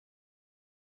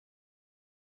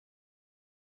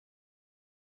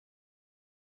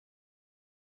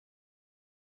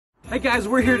Hey guys,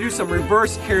 we're here to do some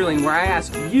reverse caroling where I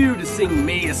ask you to sing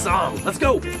me a song. Let's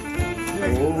go!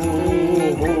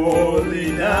 Oh,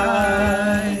 holy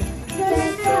night,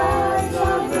 the stars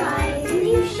are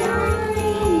brightly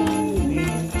shining.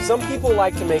 Some people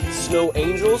like to make snow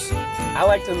angels. I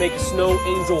like to make snow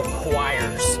angel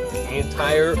choirs. The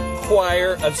entire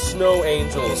choir of snow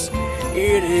angels.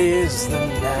 It is the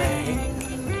night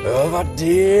of our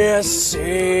dear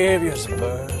Savior's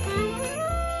birth.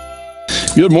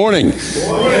 Good morning.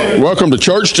 Welcome to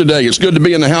church today. It's good to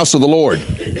be in the house of the Lord.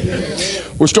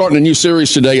 We're starting a new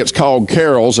series today. It's called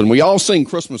Carols, and we all sing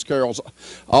Christmas carols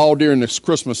all during this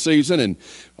Christmas season, and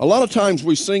a lot of times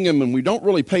we sing them and we don't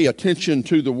really pay attention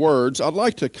to the words. I'd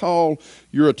like to call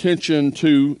your attention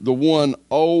to the one,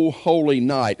 "O Holy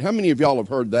Night." How many of y'all have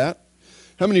heard that?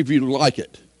 How many of you like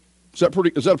it? Is that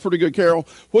a pretty good carol?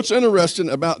 What's interesting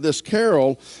about this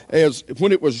carol is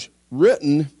when it was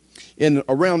written in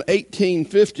around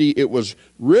 1850, it was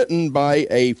written by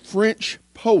a French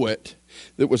poet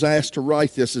that was asked to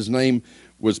write this. His name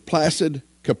was Placide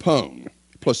Capon,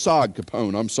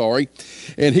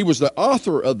 and he was the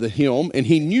author of the hymn, and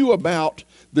he knew about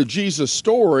the Jesus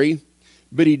story,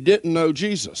 but he didn't know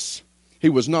Jesus. He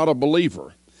was not a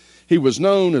believer. He was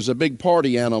known as a big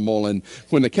party animal, and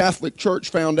when the Catholic Church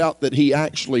found out that he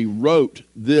actually wrote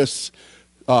this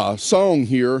song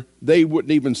here, they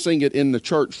wouldn't even sing it in the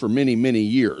church for many, many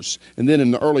years. And then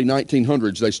in the early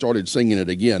 1900s, they started singing it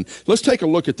again. Let's take a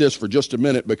look at this for just a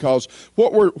minute, because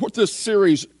what this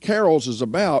series, Carols, is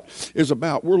about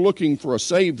we're looking for a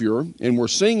Savior, and we're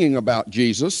singing about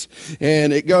Jesus.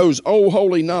 And it goes, "O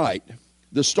holy night,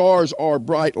 the stars are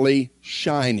brightly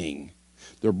shining."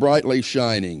 They're brightly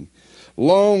shining.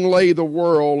 "Long lay the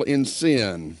world in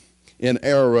sin, in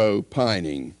error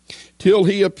pining, till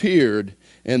he appeared,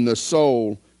 and the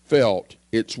soul felt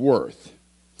its worth.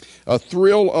 A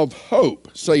thrill of hope."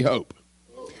 Say hope.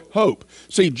 Hope.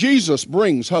 See, Jesus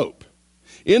brings hope.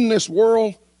 In this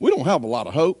world, we don't have a lot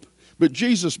of hope, but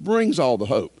Jesus brings all the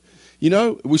hope. You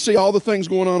know, we see all the things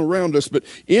going on around us, but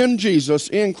in Jesus,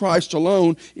 in Christ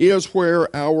alone, is where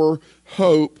our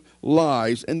hope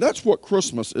lies. And that's what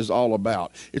Christmas is all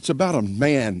about. It's about a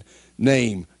man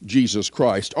named Jesus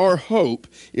Christ. Our hope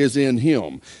is in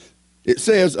him. It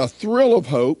says, "A thrill of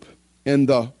hope, and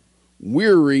the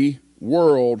weary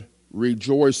world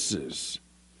rejoices."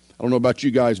 I don't know about you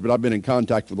guys, but I've been in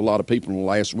contact with a lot of people in the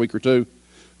last week or two.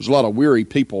 There's a lot of weary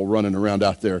people running around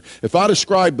out there. If I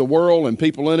describe the world and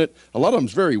people in it, a lot of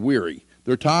them's very weary.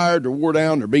 They're tired, they're wore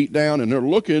down, they're beat down, and they're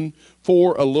looking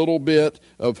for a little bit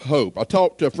of hope. I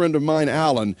talked to a friend of mine,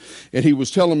 Alan, and he was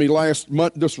telling me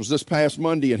this past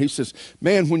Monday, and he says,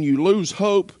 "Man, when you lose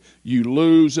hope, you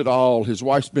lose it all." His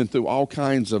wife's been through all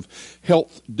kinds of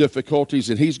health difficulties,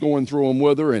 and he's going through them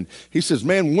with her. And he says,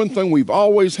 "Man, one thing we've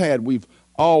always had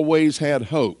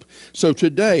hope." So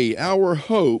today, our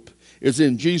hope is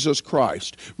in Jesus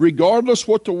Christ. Regardless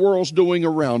what the world's doing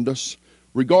around us,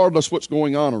 regardless what's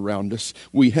going on around us,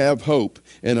 we have hope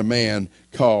in a man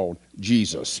called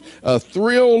Jesus. A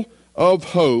thrill of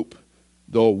hope,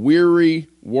 the weary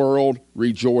world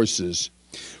rejoices.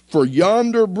 For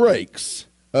yonder breaks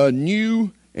a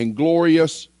new and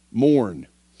glorious morn.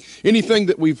 Anything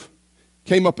that we've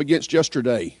came up against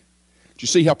yesterday, did you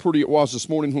see how pretty it was this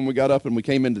morning when we got up and we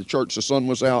came into the church? The sun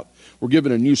was out. We're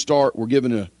given a new start. We're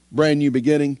given a brand new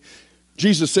beginning.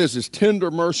 Jesus says his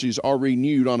tender mercies are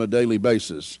renewed on a daily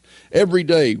basis. Every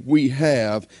day we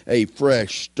have a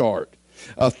fresh start.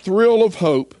 A thrill of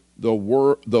hope, the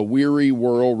weary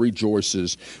world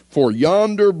rejoices. For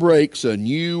yonder breaks a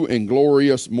new and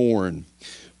glorious morn.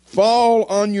 Fall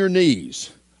on your knees,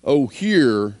 oh,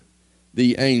 hear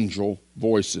the angel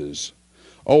voices.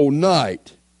 O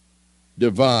night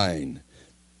divine,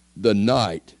 the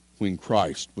night when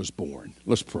Christ was born.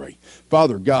 Let's pray.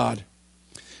 Father God,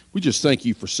 we just thank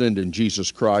you for sending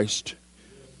Jesus Christ,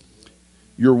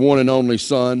 your one and only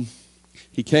Son.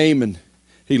 He came and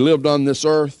he lived on this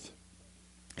earth.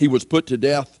 He was put to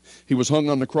death. He was hung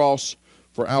on the cross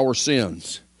for our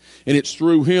sins. And it's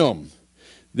through him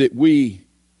that we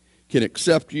can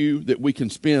accept you, that we can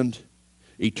spend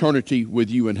eternity with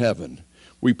you in heaven.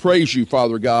 We praise you,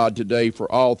 Father God, today for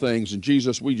all things. And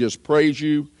Jesus, we just praise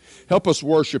you. Help us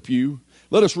worship you.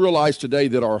 Let us realize today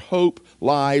that our hope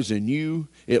lies in you.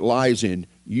 It lies in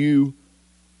you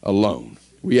alone.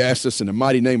 We ask this in the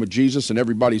mighty name of Jesus, and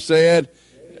everybody said,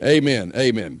 amen.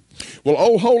 Amen. Well,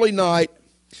 O holy night,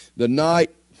 the night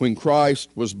when Christ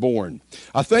was born.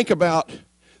 I think about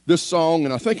this song,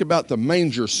 and I think about the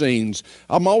manger scenes.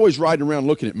 I'm always riding around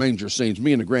looking at manger scenes.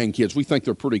 Me and the grandkids, we think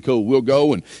they're pretty cool. We'll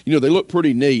go, and, they look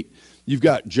pretty neat. You've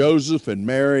got Joseph and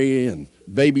Mary and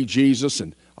baby Jesus,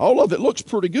 and all of it looks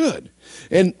pretty good.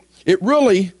 And it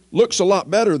really looks a lot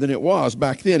better than it was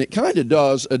back then. It kind of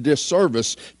does a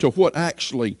disservice to what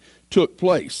actually took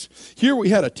place. Here we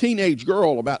had a teenage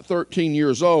girl about 13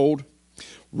 years old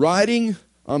riding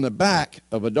on the back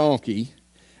of a donkey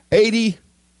 80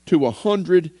 to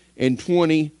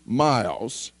 120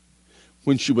 miles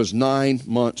when she was 9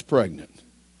 months pregnant.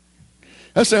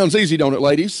 That sounds easy, don't it,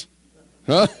 ladies?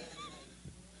 Huh?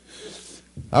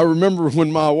 I remember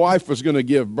when my wife was going to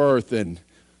give birth and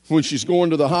when she's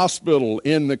going to the hospital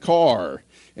in the car,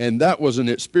 and that was an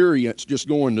experience just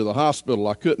going to the hospital.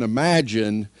 I couldn't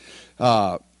imagine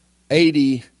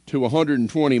 80 to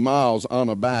 120 miles on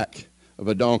the back of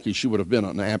a donkey. She would have been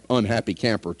an unhappy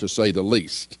camper, to say the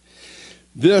least.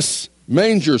 This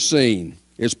manger scene,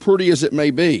 as pretty as it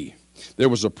may be, there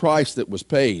was a price that was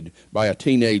paid by a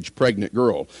teenage pregnant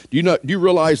girl. Do you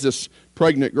realize this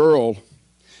pregnant girl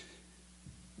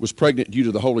was pregnant due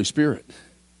to the Holy Spirit?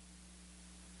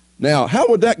 Now, how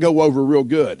would that go over real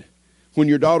good when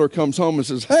your daughter comes home and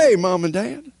says, "Hey, Mom and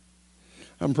Dad,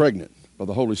 I'm pregnant by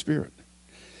the Holy Spirit"?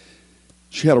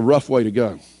 She had a rough way to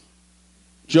go.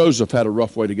 Joseph had a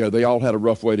rough way to go. They all had a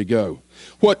rough way to go.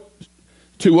 What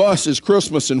to us is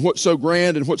Christmas and what's so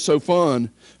grand and what's so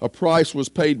fun, a price was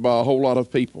paid by a whole lot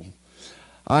of people.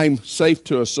 I'm safe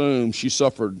to assume she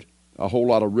suffered a whole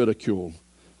lot of ridicule,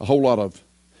 a whole lot of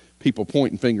people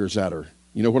pointing fingers at her.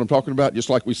 You know what I'm talking about? Just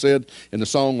like we said in the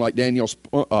song, like Daniel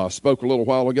spoke a little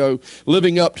while ago,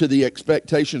 living up to the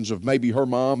expectations of maybe her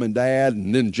mom and dad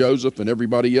and then Joseph and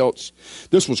everybody else.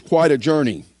 This was quite a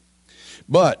journey.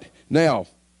 But now,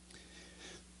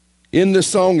 in this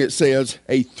song it says,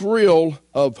 a thrill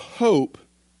of hope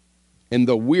and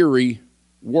the weary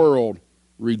world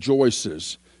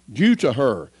rejoices. Due to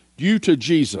her, due to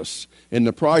Jesus, and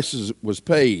the price was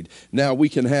paid, now we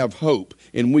can have hope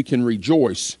and we can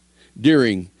rejoice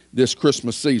during this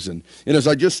Christmas season. And as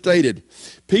I just stated,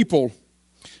 people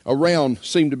around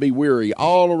seem to be weary,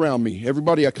 all around me,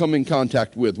 everybody I come in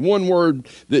contact with. One word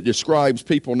that describes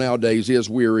people nowadays is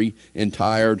weary and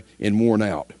tired and worn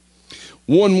out.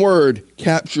 One word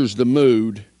captures the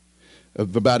mood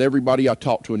of about everybody I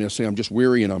talk to, and they'll say, "I'm just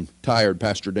weary and I'm tired,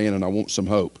 Pastor Dan, and I want some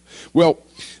hope." Well,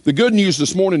 the good news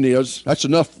this morning is, that's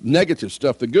enough negative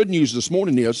stuff. The good news this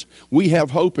morning is we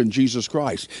have hope in Jesus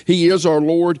Christ. He is our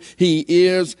Lord. He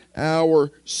is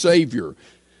our Savior.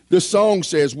 This song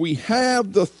says we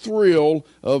have the thrill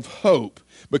of hope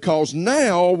because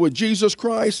now with Jesus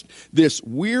Christ, this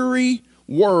weary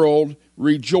world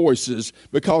rejoices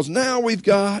because now we've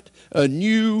got a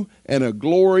new and a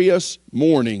glorious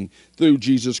morning through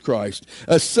Jesus Christ.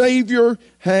 A Savior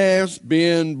has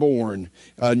been born,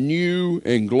 a new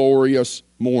and glorious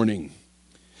morning.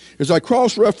 As I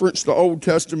cross-referenced the Old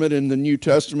Testament and the New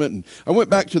Testament, and I went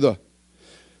back to the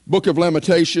book of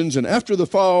Lamentations, and after the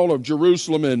fall of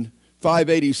Jerusalem in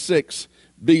 586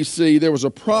 BC, there was a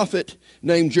prophet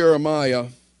named Jeremiah,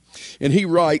 and he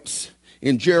writes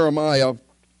in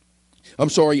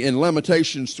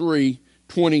Lamentations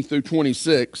 3:20 through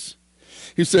 26,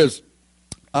 he says,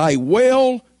 I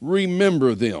well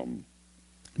remember them.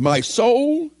 My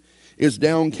soul is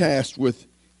downcast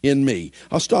within me.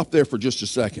 I'll stop there for just a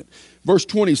second. Verse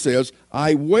 20 says,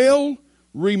 I well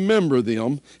remember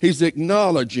them. He's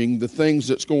acknowledging the things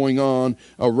that's going on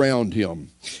around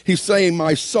him. He's saying,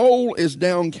 my soul is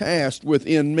downcast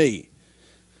within me.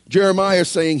 Jeremiah is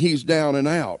saying he's down and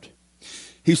out.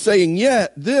 He's saying,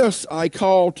 yet this I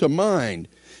call to mind.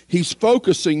 He's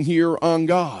focusing here on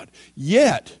God.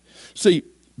 Yet, see,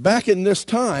 back in this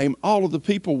time, all of the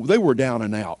people, they were down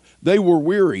and out. They were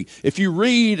weary. If you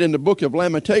read in the book of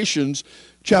Lamentations,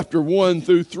 chapter 1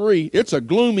 through 3, it's a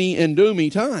gloomy and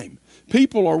doomy time.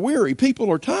 People are weary.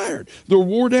 People are tired. They're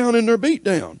wore down and they're beat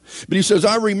down. But he says,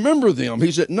 I remember them.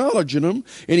 He's acknowledging them.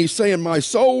 And he's saying, my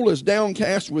soul is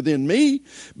downcast within me,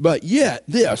 but yet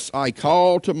this I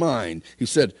call to mind. He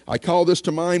said, I call this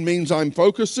to mind means I'm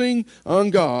focusing on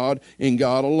God and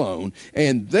God alone.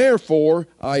 And therefore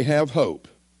I have hope.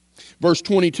 Verse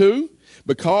 22,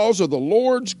 because of the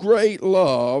Lord's great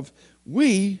love,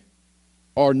 we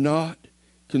are not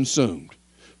consumed.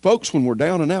 Folks, when we're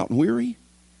down and out and weary,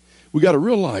 we got to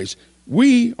realize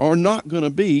we are not going to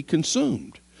be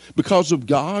consumed because of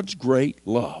God's great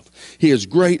love. His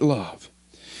great love.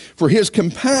 For his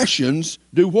compassions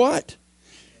do what?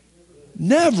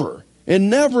 Never. And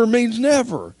never means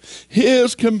never.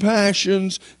 His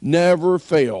compassions never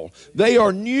fail. They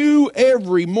are new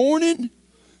every morning.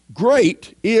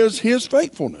 Great is his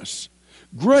faithfulness.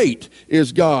 Great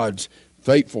is God's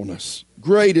faithfulness.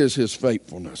 Great is his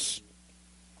faithfulness.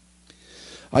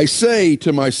 I say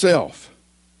to myself,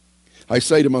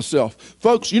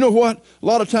 folks, you know what? A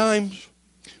lot of times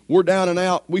we're down and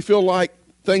out. We feel like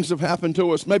things have happened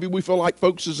to us. Maybe we feel like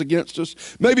folks is against us.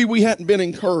 Maybe we hadn't been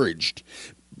encouraged.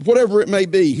 Whatever it may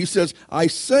be, he says, I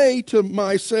say to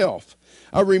myself.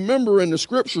 I remember in the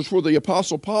scriptures where the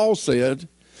Apostle Paul said,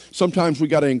 sometimes we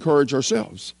got to encourage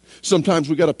ourselves. Sometimes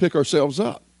we got to pick ourselves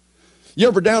up. You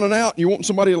ever down and out and you want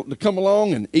somebody to come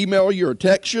along and email you or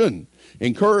text you and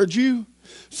encourage you?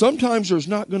 Sometimes there's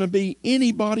not going to be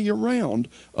anybody around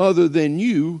other than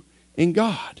you and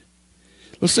God.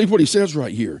 Let's see what he says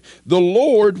right here. The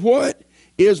Lord, what?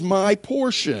 Is my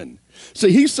portion.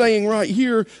 See, he's saying right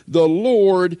here, the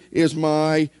Lord is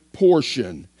my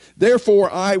portion.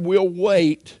 Therefore, I will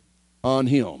wait on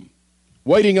him.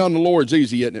 Waiting on the Lord's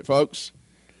easy, isn't it, folks?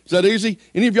 Is that easy?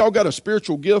 Any of y'all got a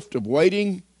spiritual gift of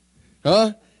waiting?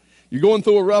 Huh? You're going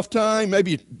through a rough time,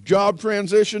 maybe job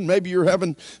transition, maybe you're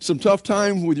having some tough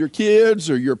time with your kids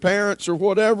or your parents or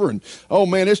whatever, and oh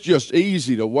man, it's just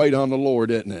easy to wait on the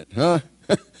Lord, isn't it? Huh?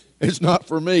 It's not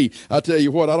for me. I tell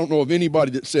you what, I don't know of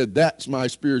anybody that said that's my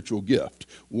spiritual gift,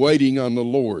 waiting on the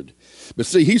Lord. But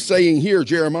see, he's saying here,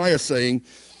 Jeremiah is saying,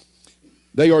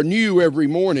 they are new every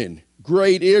morning.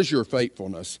 Great is your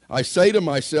faithfulness. I say to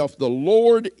myself, the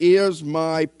Lord is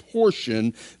my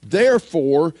portion,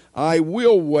 therefore I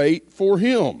will wait for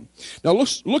him. Now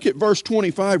let's look at verse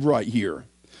 25 right here.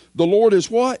 The Lord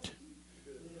is what?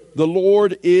 The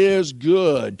Lord is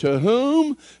good. To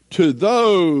whom? To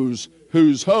those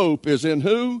whose hope is in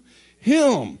who?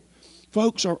 Him.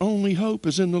 Folks, our only hope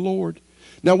is in the Lord.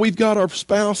 Now we've got our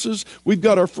spouses, we've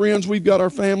got our friends, we've got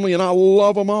our family, and I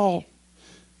love them all.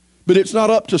 But it's not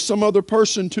up to some other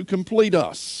person to complete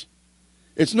us.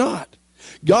 It's not.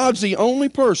 God's the only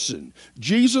person.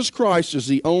 Jesus Christ is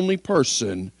the only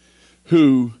person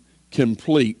who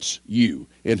completes you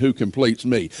and who completes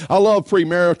me. I love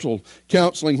premarital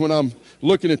counseling when I'm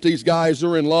looking at these guys,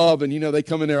 they're in love, and they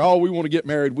come in there, oh, we want to get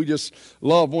married. We just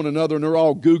love one another, and they're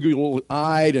all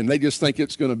Google-eyed, and they just think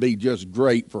it's going to be just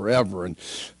great forever. And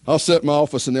I'll sit in my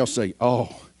office, and they'll say, oh,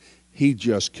 he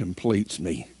just completes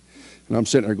me. And I'm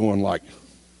sitting there going like,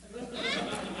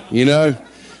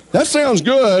 that sounds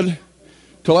good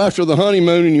till after the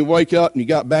honeymoon and you wake up and you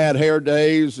got bad hair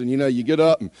days and, you get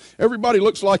up and everybody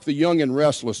looks like the Young and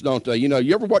Restless, don't they?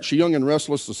 You ever watch the Young and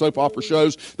Restless, the soap opera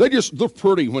shows? They just look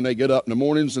pretty when they get up in the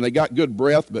mornings and they got good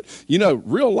breath. But,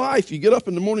 real life, you get up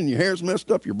in the morning, your hair's messed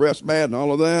up, your breath's bad and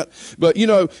all of that. But,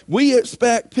 we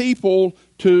expect people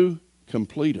to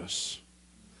complete us.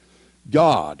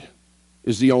 God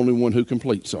is the only one who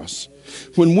completes us.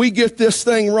 When we get this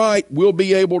thing right, we'll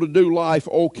be able to do life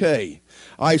okay.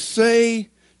 I say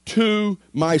to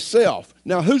myself.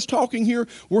 Now, who's talking here?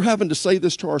 We're having to say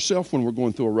this to ourselves when we're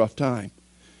going through a rough time.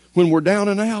 When we're down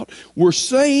and out, we're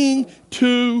saying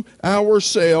to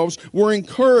ourselves, we're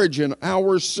encouraging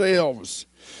ourselves.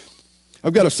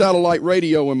 I've got a satellite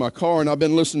radio in my car, and I've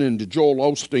been listening to Joel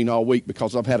Osteen all week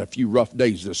because I've had a few rough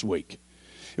days this week.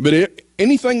 But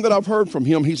anything that I've heard from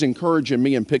him, he's encouraging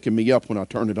me and picking me up when I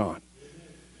turn it on.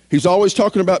 He's always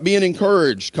talking about being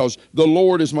encouraged because the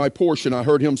Lord is my portion. I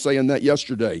heard him saying that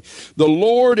yesterday. The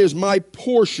Lord is my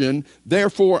portion,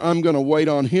 therefore I'm going to wait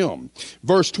on him.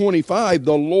 Verse 25,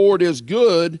 the Lord is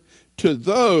good to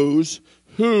those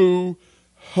who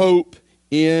hope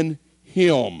in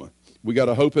him. We got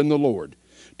to hope in the Lord.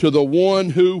 To the one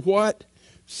who what?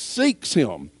 Seeks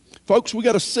him. Folks, we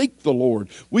got to seek the Lord.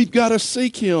 We've got to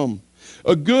seek him.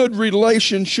 A good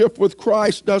relationship with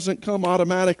Christ doesn't come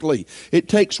automatically. It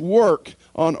takes work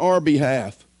on our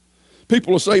behalf.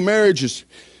 People will say marriage is,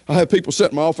 I have people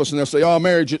sit in my office and they'll say, oh,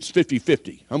 marriage, it's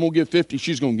 50-50. I'm going to give 50,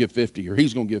 she's going to give 50, or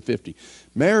he's going to give 50.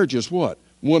 Marriage is what?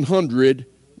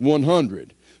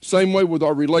 100-100. Same way with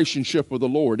our relationship with the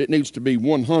Lord. It needs to be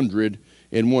 100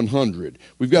 and 100.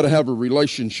 We've got to have a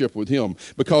relationship with him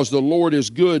because the Lord is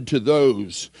good to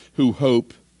those who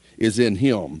hope is in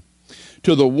him,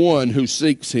 to the one who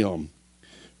seeks him.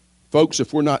 Folks,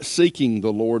 if we're not seeking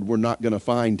the Lord, we're not going to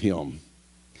find him.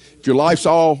 If your life's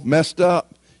all messed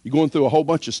up, you're going through a whole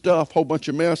bunch of stuff, whole bunch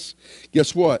of mess,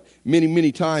 guess what? Many,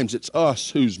 many times it's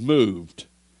us who's moved,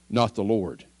 not the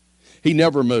Lord. He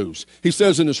never moves. He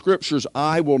says in the scriptures,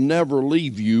 I will never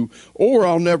leave you or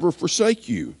I'll never forsake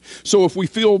you. So if we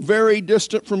feel very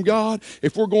distant from God,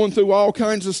 if we're going through all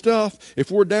kinds of stuff,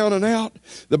 if we're down and out,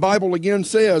 the Bible again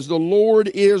says, the Lord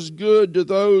is good to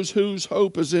those whose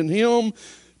hope is in him,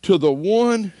 to the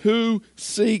one who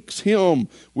seeks him.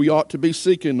 We ought to be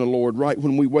seeking the Lord right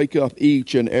when we wake up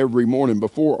each and every morning.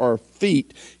 Before our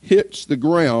feet hits the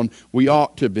ground, we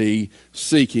ought to be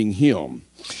seeking him.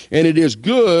 And it is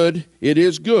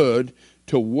good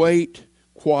to wait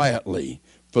quietly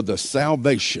for the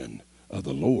salvation of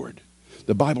the Lord.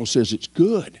 The Bible says it's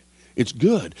good It's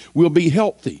good. We'll be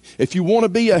healthy. If you want to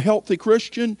be a healthy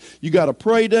Christian, you got to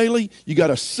pray daily. You got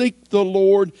to seek the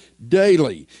Lord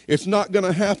daily. It's not going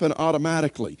to happen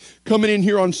automatically. Coming in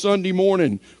here on Sunday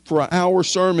morning for an hour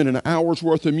sermon and an hour's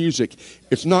worth of music,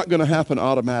 it's not going to happen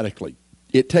automatically.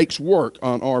 It takes work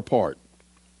on our part.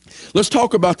 Let's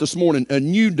talk about this morning a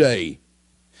new day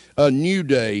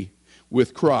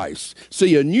with Christ.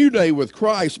 See, a new day with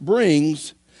Christ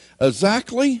brings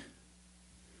exactly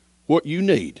what you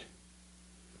need.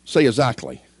 Say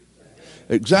exactly.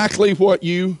 Exactly what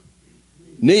you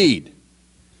need.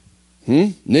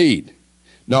 Need.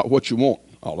 Not what you want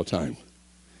all the time.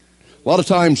 A lot of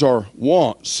times our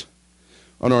wants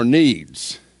and our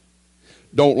needs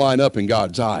don't line up in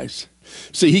God's eyes.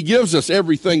 See, He gives us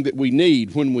everything that we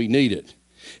need when we need it.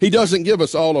 He doesn't give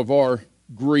us all of our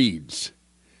greeds.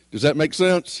 Does that make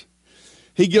sense?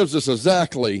 He gives us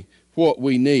exactly what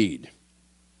we need.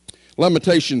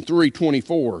 Lamentation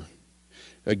 3:24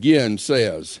 again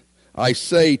says, I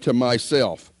say to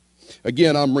myself.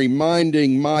 Again, I'm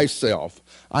reminding myself.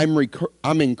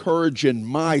 I'm encouraging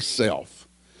myself.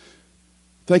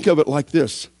 Think of it like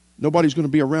this. Nobody's going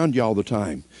to be around you all the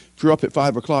time. If you're up at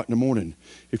 5 o'clock in the morning,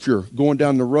 if you're going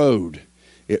down the road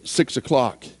at 6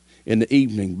 o'clock in the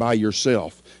evening by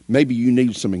yourself, maybe you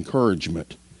need some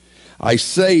encouragement. I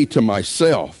say to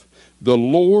myself, the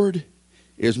Lord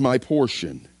is my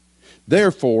portion.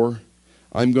 Therefore,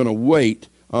 I'm going to wait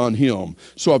on Him.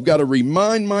 So I've got to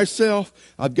remind myself.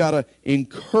 I've got to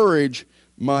encourage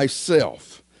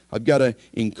myself. I've got to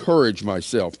encourage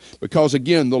myself. Because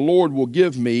again, the Lord will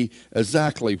give me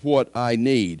exactly what I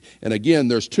need. And again,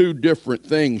 there's two different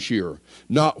things here.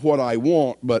 Not what I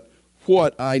want, but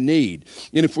what I need.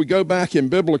 And if we go back in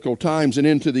biblical times and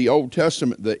into the Old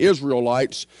Testament, the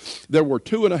Israelites, there were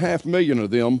 2.5 million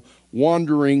of them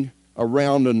wandering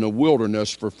around in the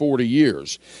wilderness for 40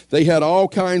 years. They had all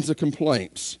kinds of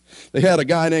complaints. They had a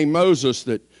guy named Moses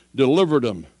that delivered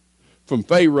them from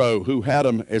Pharaoh, who had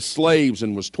them as slaves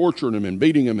and was torturing them and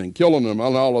beating them and killing them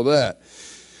and all of that.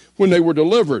 When they were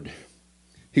delivered,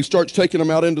 he starts taking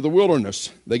them out into the wilderness.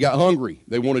 They got hungry.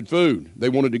 They wanted food. They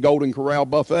wanted the Golden Corral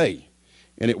buffet,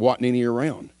 and it wasn't any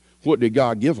around. What did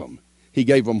God give them? He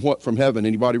gave them what from heaven?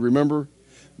 Anybody remember?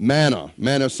 Manna.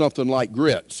 Manna is something like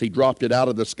grits. He dropped it out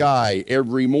of the sky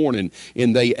every morning,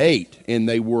 and they ate, and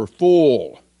they were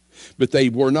full. But they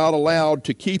were not allowed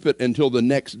to keep it until the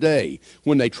next day.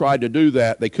 When they tried to do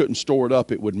that, they couldn't store it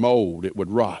up. It would mold. It would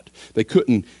rot. They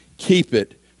couldn't keep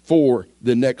it for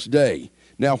the next day.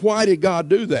 Now, why did God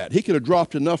do that? He could have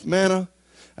dropped enough manna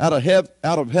out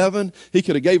of heaven. He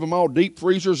could have gave them all deep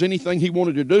freezers, anything He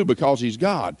wanted to do, because He's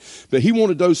God. But He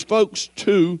wanted those folks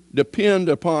to depend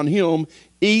upon Him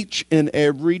each and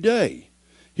every day.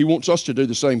 He wants us to do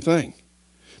the same thing.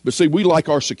 But see, we like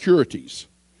our securities.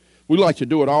 We like to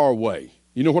do it our way.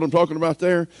 You know what I'm talking about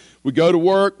there? We go to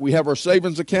work, we have our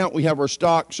savings account, we have our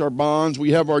stocks, our bonds,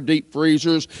 we have our deep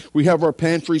freezers, we have our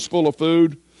pantries full of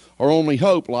food. Our only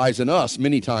hope lies in us,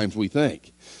 many times we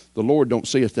think. The Lord don't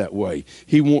see it that way.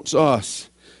 He wants us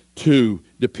to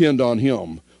depend on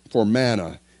Him for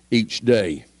manna each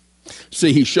day.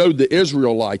 See, He showed the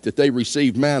Israelite that they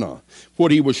received manna.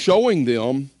 What He was showing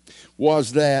them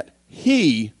was that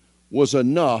He was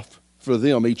enough for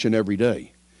them each and every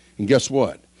day. And guess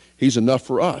what? He's enough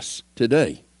for us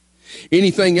today.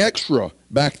 Anything extra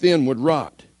back then would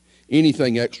rot.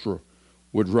 Anything extra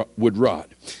would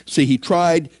rot. See, He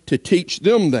tried to teach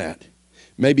them that.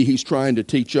 Maybe He's trying to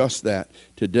teach us that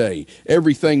today.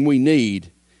 Everything we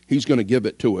need, He's going to give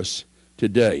it to us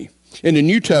today. In the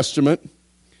New Testament,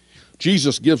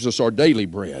 Jesus gives us our daily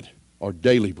bread. Our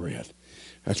daily bread.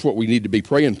 That's what we need to be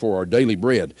praying for, our daily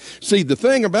bread. See, the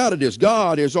thing about it is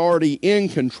God is already in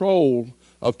control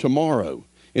of tomorrow.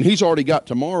 And He's already got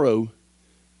tomorrow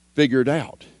figured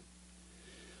out.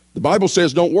 The Bible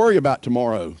says don't worry about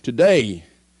tomorrow. Today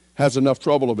has enough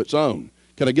trouble of its own.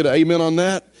 Can I get an amen on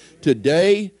that?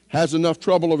 Today has enough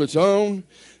trouble of its own.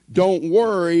 Don't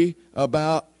worry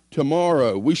about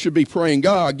tomorrow. We should be praying,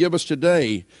 God, give us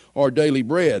today our daily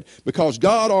bread, because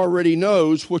God already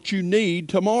knows what you need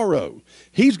tomorrow.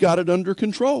 He's got it under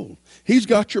control. He's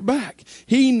got your back.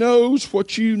 He knows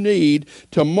what you need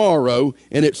tomorrow,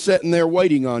 and it's sitting there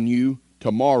waiting on you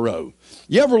tomorrow.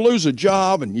 You ever lose a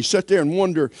job and you sit there and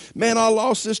wonder, man, I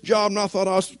lost this job and I thought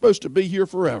I was supposed to be here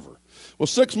forever. Well,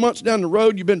 6 months down the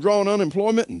road, you've been drawing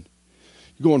unemployment and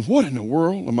you're going, what in the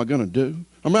world am I going to do?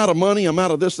 I'm out of money. I'm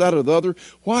out of this, that, or the other.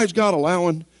 Why is God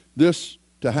allowing this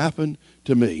to happen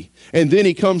to me? And then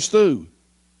He comes through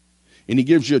and He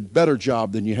gives you a better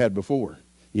job than you had before.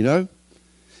 You know?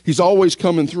 He's always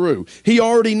coming through. He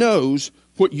already knows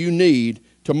what you need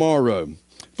tomorrow.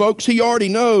 Folks, He already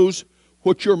knows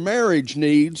what your marriage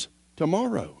needs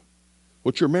tomorrow.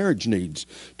 What your marriage needs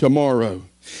tomorrow.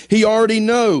 He already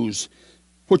knows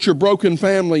what your broken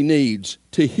family needs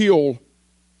to heal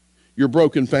your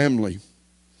broken family.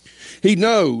 He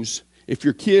knows if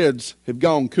your kids have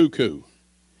gone cuckoo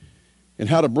and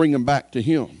how to bring them back to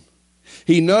Him.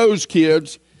 He knows,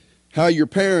 kids, how your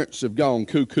parents have gone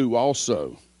cuckoo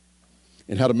also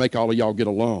and how to make all of y'all get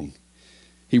along.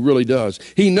 He really does.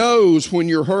 He knows when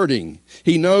you're hurting.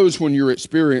 He knows when you're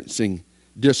experiencing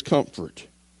discomfort.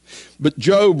 But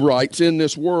Job writes, in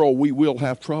this world we will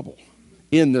have trouble.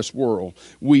 In this world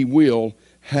we will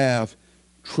have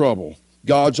trouble.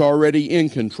 God's already in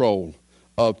control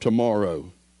of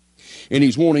tomorrow. And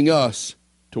He's wanting us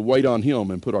to wait on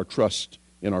Him and put our trust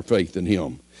and our faith in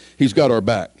Him. He's got our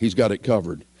back. He's got it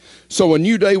covered. So a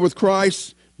new day with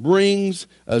Christ brings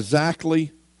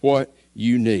exactly what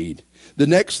you need. The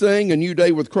next thing, a new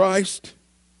day with Christ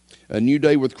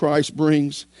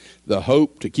brings the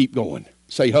hope to keep going.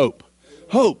 Say hope.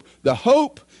 Hope. The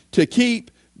hope to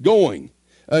keep going.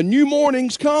 A new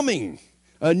morning's coming.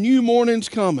 A new morning's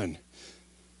coming.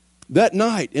 That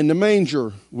night in the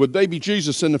manger with baby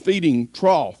Jesus in the feeding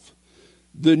trough,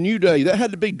 the new day, that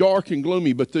had to be dark and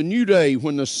gloomy, but the new day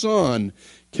when the sun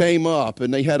came up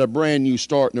and they had a brand new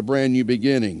start and a brand new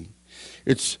beginning.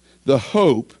 It's the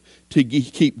hope to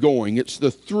keep going. It's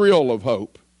the thrill of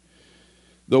hope.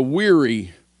 The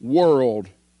weary world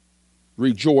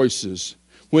rejoices.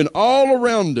 When all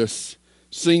around us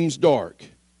seems dark,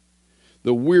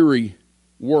 the weary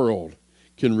world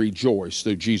can rejoice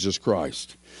through Jesus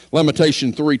Christ.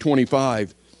 Lamentation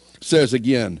 3:25 says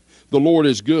again, the Lord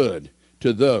is good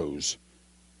to those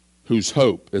whose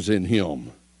hope is in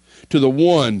Him, to the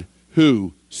one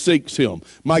who seeks Him.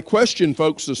 My question,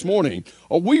 folks, this morning,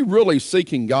 are we really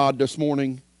seeking God this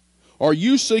morning? Are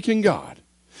you seeking God?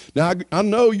 Now, I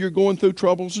know you're going through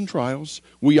troubles and trials.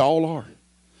 We all are.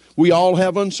 We all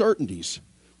have uncertainties.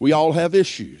 We all have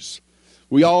issues.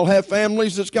 We all have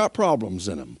families that's got problems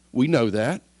in them. We know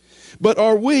that. But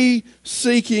are we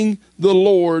seeking the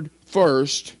Lord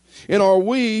first? And are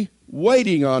we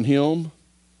waiting on Him,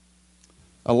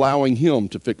 allowing Him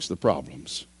to fix the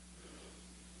problems?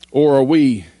 Or are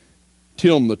we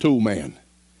Tim the tool man?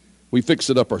 We fix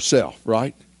it up ourselves,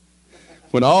 right?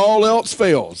 When all else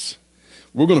fails,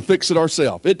 we're going to fix it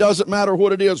ourselves. It doesn't matter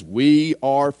what it is. We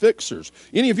are fixers.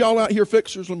 Any of y'all out here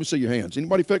fixers? Let me see your hands.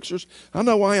 Anybody fixers? I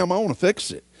know I am. I want to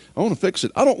fix it. I want to fix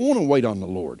it. I don't want to wait on the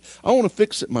Lord. I want to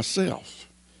fix it myself.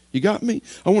 You got me?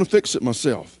 I want to fix it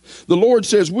myself. The Lord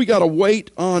says we got to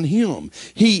wait on Him.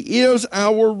 He is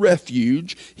our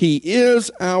refuge. He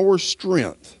is our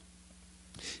strength.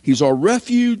 He's our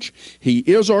refuge. He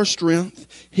is our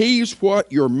strength. He's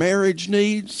what your marriage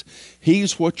needs.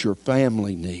 He's what your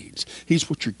family needs. He's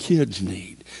what your kids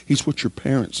need. He's what your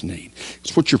parents need.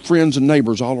 It's what your friends and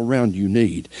neighbors all around you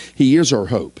need. He is our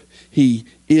hope. He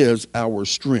is our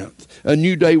strength. A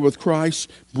new day with Christ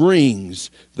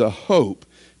brings the hope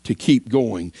to keep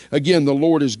going. Again, the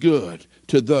Lord is good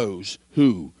to those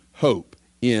who hope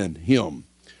in Him.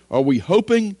 Are we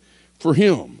hoping for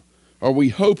Him? Are we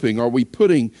hoping? Are we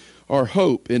putting our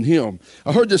hope in Him?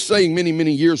 I heard this saying many,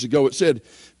 many years ago. It said,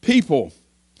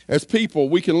 as people,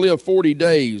 we can live 40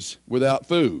 days without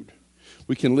food.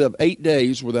 We can live 8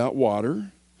 days without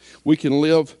water. We can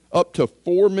live up to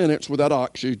 4 minutes without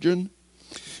oxygen.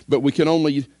 But we can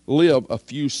only live a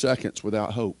few seconds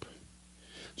without hope.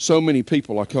 So many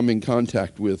people I come in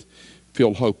contact with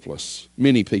feel hopeless.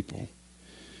 Many people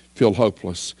feel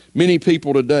hopeless. Many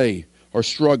people today are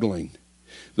struggling.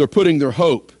 They're putting their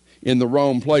hope in the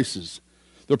wrong places.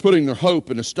 They're putting their hope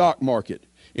in the stock market,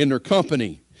 in their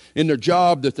company, in their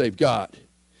job that they've got,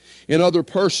 in other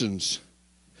persons.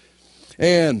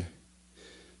 And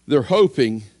they're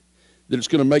hoping that it's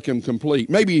going to make them complete.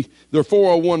 Maybe their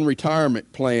 401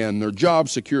 retirement plan, their job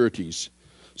securities,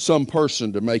 some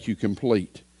person to make you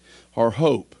complete. Our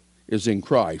hope is in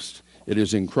Christ. It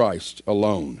is in Christ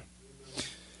alone.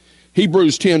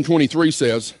 Hebrews 10:23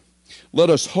 says, let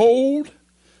us hold,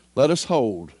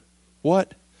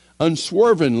 what?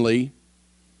 Unswervingly.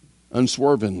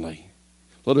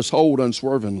 Let us hold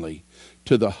unswervingly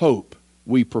to the hope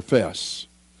we profess.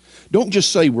 Don't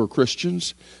just say we're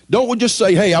Christians. Don't just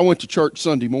say, hey, I went to church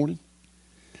Sunday morning.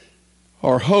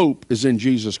 Our hope is in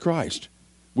Jesus Christ.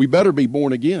 We better be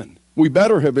born again. We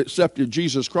better have accepted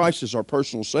Jesus Christ as our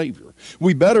personal Savior.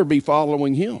 We better be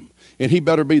following Him, and He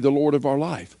better be the Lord of our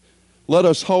life. Let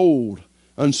us hold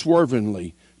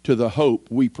unswervingly to the hope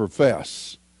we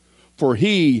profess. For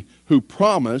He who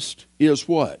promised is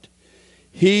what?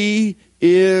 He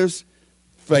is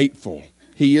faithful.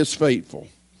 He is faithful.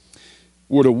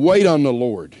 We're to wait on the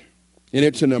Lord. And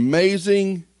it's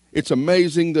amazing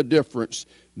the difference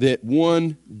that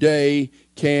one day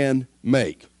can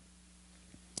make.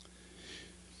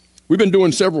 We've been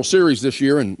doing several series this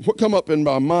year, and what come up in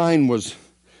my mind was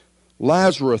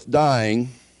Lazarus dying,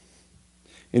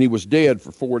 and he was dead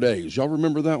for 4 days. Y'all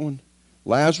remember that one?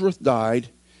 Lazarus died.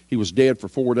 He was dead for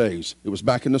 4 days. It was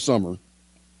back in the summer.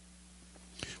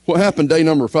 What happened day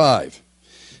number 5?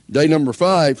 Day number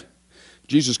 5,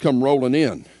 Jesus come rolling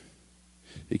in.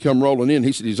 He come rolling in.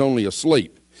 He said he's only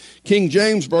asleep. King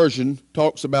James Version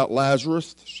talks about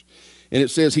Lazarus, and it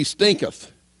says he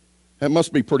stinketh. That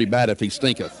must be pretty bad if he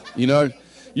stinketh, you know.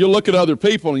 You'll look at other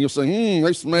people and you'll say,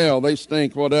 they smell, they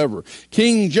stink, whatever.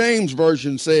 King James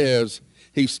Version says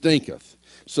he stinketh.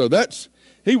 So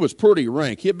he was pretty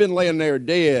rank. He had been laying there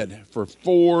dead for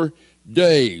 4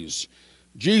 days.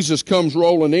 Jesus comes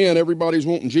rolling in. Everybody's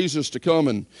wanting Jesus to come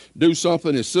and do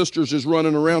something. His sisters is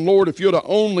running around. Lord, if you'd have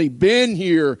only been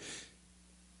here,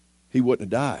 he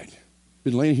wouldn't have died.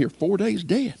 Been laying here 4 days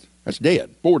dead. That's dead.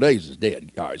 4 days is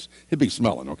dead, guys. He'd be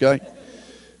smelling, okay?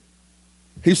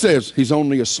 He says he's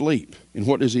only asleep. And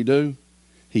what does he do?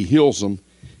 He heals him.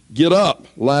 Get up,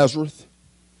 Lazarus.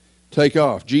 Take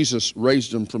off. Jesus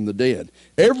raised him from the dead.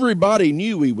 Everybody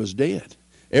knew he was dead.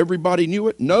 Everybody knew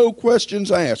it. No questions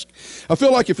asked. I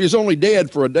feel like if he's only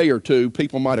dead for a day or two,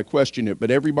 people might have questioned it, but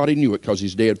everybody knew it because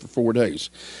he's dead for 4 days.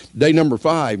 Day number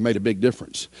 5 made a big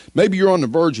difference. Maybe you're on the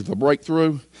verge of a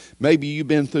breakthrough. Maybe you've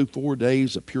been through 4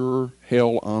 days of pure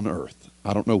hell on earth.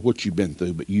 I don't know what you've been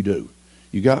through, but you do.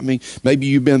 You got me? Maybe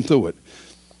you've been through it.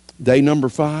 Day number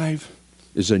 5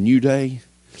 is a new day.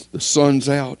 The sun's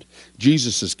out.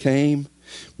 Jesus has came.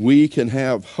 We can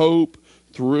have hope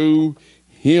through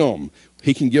him.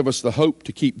 He can give us the hope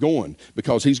to keep going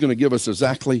because he's going to give us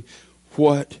exactly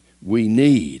what we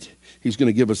need. He's going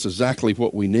to give us exactly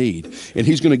what we need. And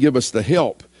he's going to give us the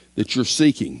help that you're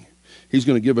seeking. He's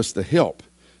going to give us the help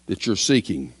that you're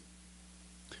seeking.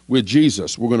 With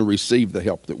Jesus, we're going to receive the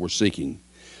help that we're seeking.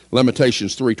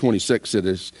 Lamentations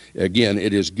 3:26,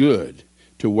 it is good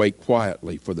to wait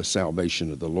quietly for the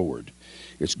salvation of the Lord.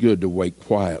 It's good to wait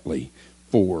quietly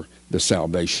for the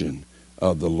salvation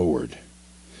of the Lord.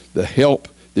 The help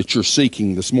that you're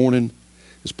seeking this morning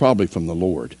is probably from the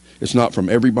Lord. It's not from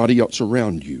everybody else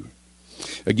around you.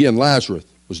 Again, Lazarus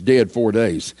was dead 4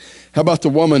 days. How about the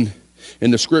woman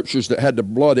in the scriptures that had the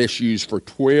blood issues for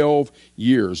 12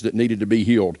 years that needed to be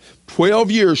healed?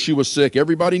 12 years she was sick.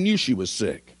 Everybody knew she was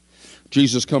sick.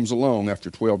 Jesus comes along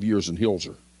after 12 years and heals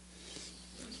her.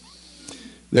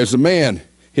 There's a man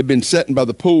had been sitting by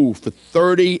the pool for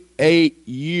 38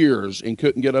 years and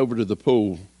couldn't get over to the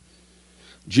pool.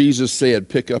 Jesus said,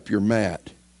 pick up your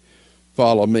mat,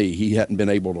 follow me. He hadn't been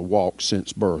able to walk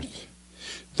since birth.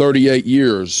 38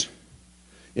 years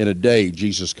in a day,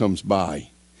 Jesus comes by,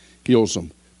 heals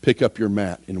him, pick up your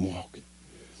mat and walk.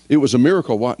 It was a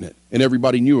miracle, wasn't it? And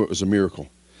everybody knew it was a miracle.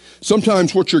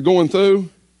 Sometimes what you're going through,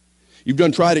 you've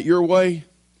done tried it your way,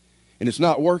 and it's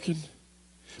not working,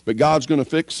 but God's going to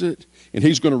fix it, and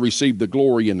he's going to receive the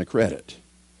glory and the credit.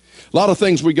 A lot of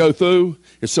things we go through,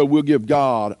 and so we'll give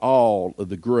God all of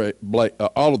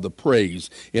the praise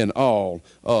and all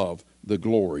of the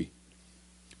glory.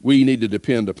 We need to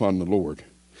depend upon the Lord.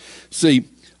 See,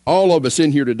 all of us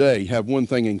in here today have one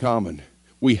thing in common.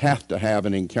 We have to have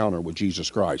an encounter with Jesus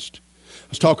Christ. I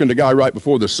was talking to a guy right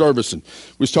before the service, and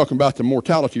we was talking about the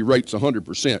mortality rate's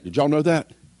 100%. Did y'all know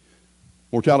that?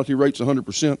 Mortality rate's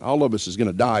 100%. All of us is going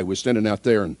to die. We're standing out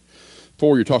there, and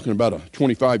before you're talking about a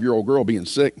 25-year-old girl being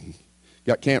sick,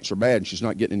 got cancer bad, and she's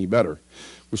not getting any better.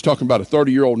 Was talking about a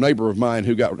 30-year-old neighbor of mine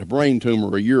who got a brain tumor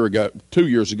 2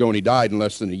 years ago, and he died in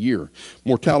less than a year.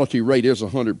 Mortality rate is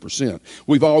 100%.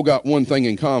 We've all got one thing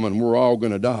in common. We're all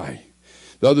going to die.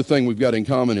 The other thing we've got in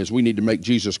common is we need to make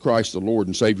Jesus Christ the Lord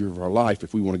and Savior of our life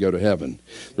if we want to go to heaven.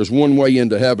 There's one way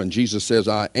into heaven. Jesus says,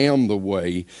 I am the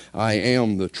way, I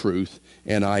am the truth,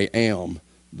 and I am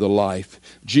the life.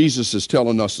 Jesus is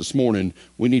telling us this morning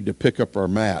we need to pick up our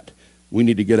mat. We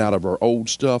need to get out of our old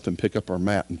stuff and pick up our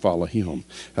mat and follow him.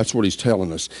 That's what he's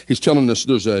telling us. He's telling us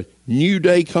there's a new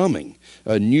day coming.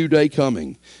 A new day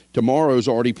coming. Tomorrow's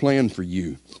already planned for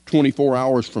you. 24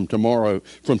 hours from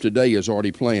today is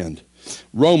already planned.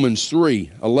 Romans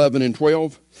 3:11 and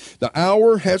 12. The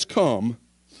hour has come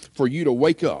for you to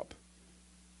wake up.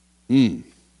 The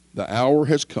hour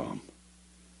has come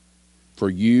for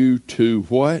you to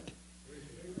what?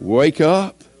 Wake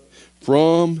up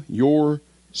from your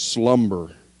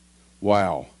slumber.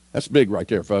 Wow. That's big right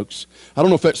there, folks. I don't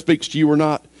know if that speaks to you or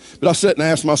not, but I sat and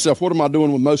asked myself, what am I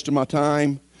doing with most of my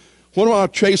time? What am I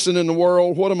chasing in the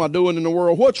world? What am I doing in the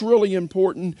world? What's really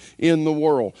important in the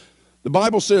world? The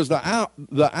Bible says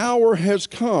the hour has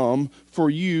come for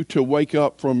you to wake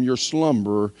up from your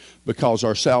slumber, because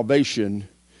our salvation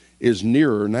is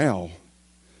nearer now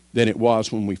than it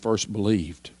was when we first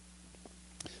believed.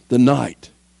 The night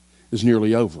is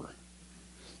nearly over.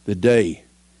 The day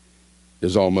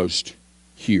is almost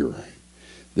here.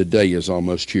 The day is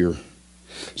almost here.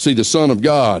 See, the Son of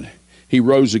God, he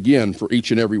rose again for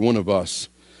each and every one of us.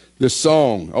 This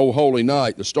song, "O Holy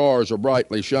Night, the stars are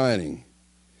brightly shining."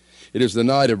 It is the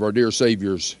night of our dear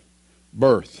Savior's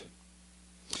birth.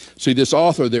 See, this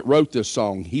author that wrote this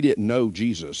song, he didn't know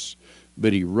Jesus,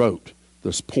 but he wrote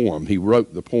this poem. He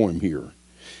wrote the poem here.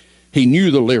 He knew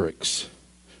the lyrics.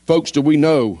 Folks, do we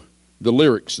know the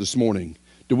lyrics this morning?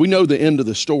 Do we know the end of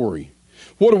the story?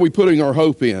 What are we putting our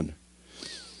hope in?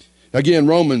 Again,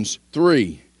 Romans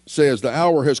 3 says the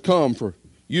hour has come for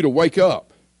you to wake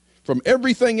up from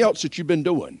everything else that you've been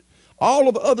doing. All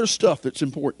of the other stuff that's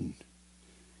important.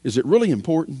 Is it really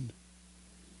important?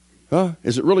 Huh?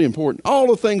 Is it really important? All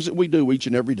the things that we do each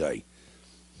and every day,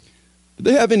 do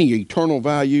they have any eternal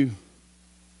value?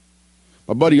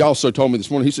 My buddy also told me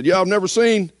this morning, he said, "Yeah, I've never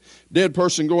seen a dead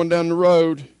person going down the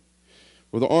road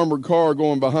with an armored car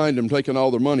going behind them, taking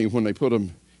all their money when they put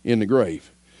them in the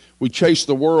grave." We chase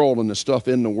the world and the stuff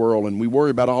in the world, and we worry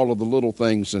about all of the little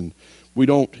things, and we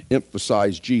don't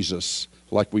emphasize Jesus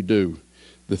like we do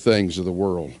the things of the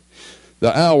world.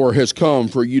 The hour has come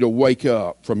for you to wake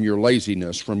up from your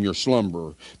laziness, from your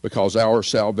slumber, because our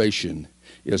salvation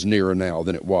is nearer now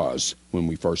than it was when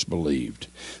we first believed.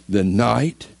 The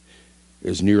night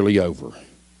is nearly over.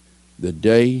 The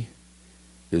day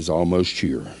is almost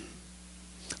here.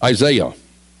 Isaiah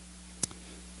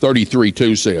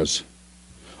 33:2 says,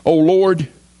 "O Lord,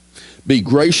 be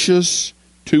gracious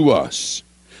to us.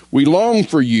 We long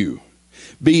for you.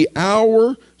 Be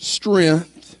our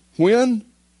strength." When?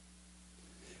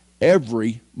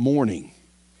 Every morning.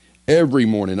 Every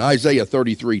morning. Isaiah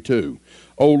 33:2.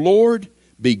 "O Lord,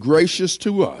 be gracious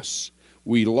to us.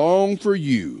 We long for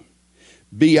you.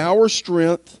 Be our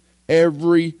strength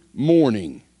every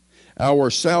morning.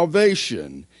 Our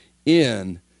salvation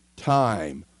in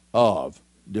time of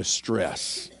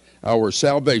distress." Our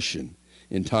salvation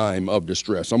in time of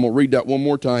distress. I'm going to read that one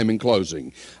more time in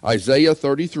closing. Isaiah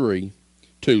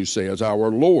 33:2 says, "O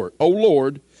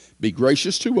Lord, be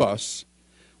gracious to us.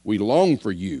 We long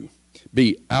for you.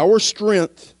 Be our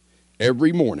strength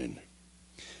every morning.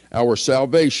 Our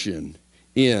salvation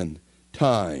in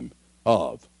time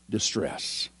of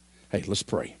distress." Hey, let's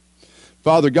pray.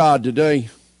 Father God, today,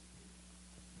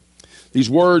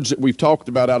 these words that we've talked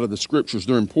about out of the scriptures,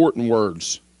 they're important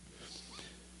words.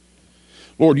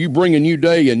 Lord, you bring a new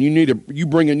day, and you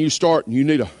bring a new start, and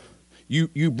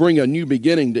you bring a new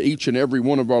beginning to each and every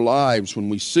one of our lives when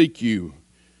we seek you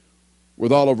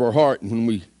with all of our heart and when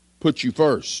we put you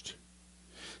first.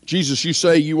 Jesus, you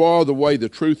say you are the way, the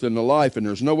truth, and the life, and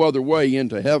there's no other way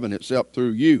into heaven except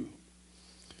through you.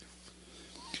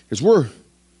 As we're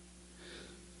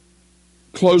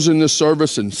closing this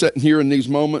service and sitting here in these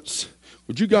moments,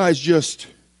 would you guys just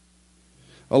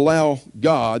allow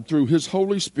God, through his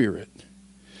Holy Spirit,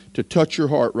 to touch your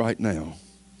heart right now?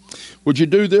 Would you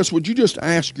do this? Would you just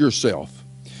ask yourself,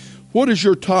 what is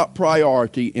your top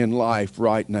priority in life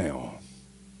right now?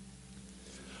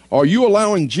 Are you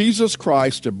allowing Jesus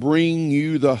Christ to bring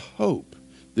you the hope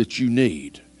that you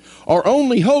need? Our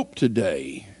only hope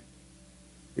today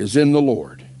is in the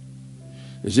Lord,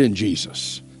 is in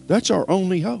Jesus. That's our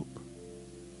only hope.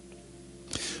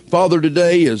 Father,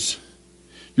 today as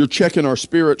you're checking our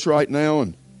spirits right now,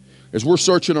 and as we're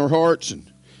searching our hearts, and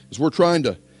as we're trying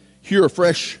to hear a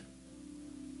fresh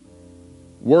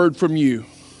word from you,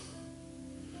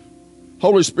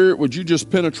 Holy Spirit, would you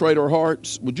just penetrate our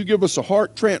hearts? Would you give us a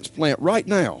heart transplant right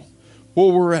now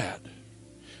where we're at?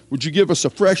 Would you give us a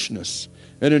freshness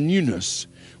and a newness?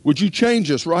 Would you change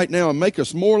us right now and make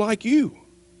us more like you?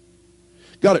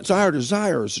 God, it's our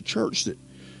desire as a church that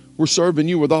we're serving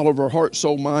you with all of our heart,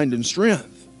 soul, mind, and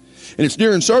strength. And it's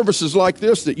during services like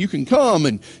this that you can come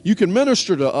and you can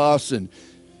minister to us and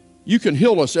you can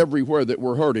heal us everywhere that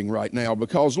we're hurting right now,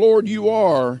 because, Lord, you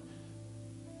are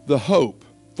the hope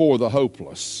for the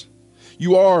hopeless.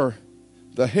 You are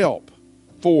the help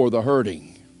for the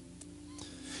hurting.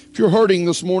 If you're hurting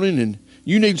this morning and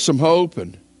you need some hope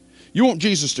and you want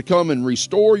Jesus to come and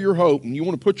restore your hope, and you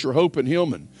want to put your hope in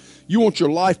him, and you want your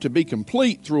life to be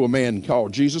complete through a man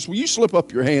called Jesus, will you slip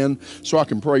up your hand so I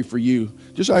can pray for you?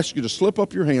 Just ask you to slip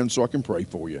up your hand so I can pray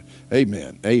for you.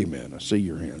 Amen. Amen. I see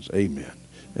your hands. Amen.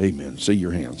 Amen. See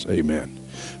your hands. Amen.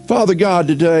 Father God,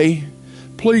 today,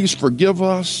 please forgive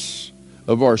us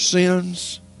of our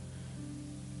sins.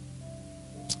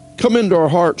 Come into our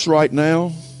hearts right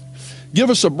now. Give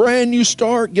us a brand new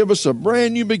start. Give us a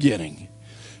brand new beginning.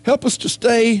 Help us to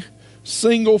stay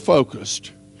single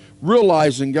focused,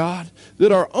 realizing, God,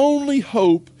 that our only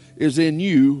hope is in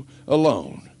you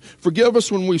alone. Forgive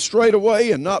us when we strayed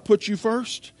away and not put you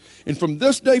first. And from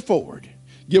this day forward,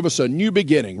 give us a new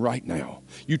beginning right now.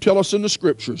 You tell us in the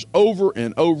scriptures over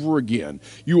and over again,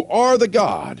 you are the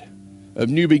God of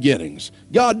new beginnings.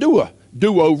 God, do a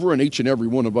do-over in each and every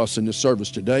one of us in this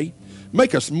service today.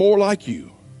 Make us more like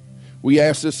you. We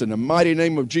ask this in the mighty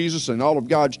name of Jesus, and all of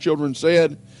God's children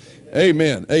said,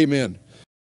 amen. Amen.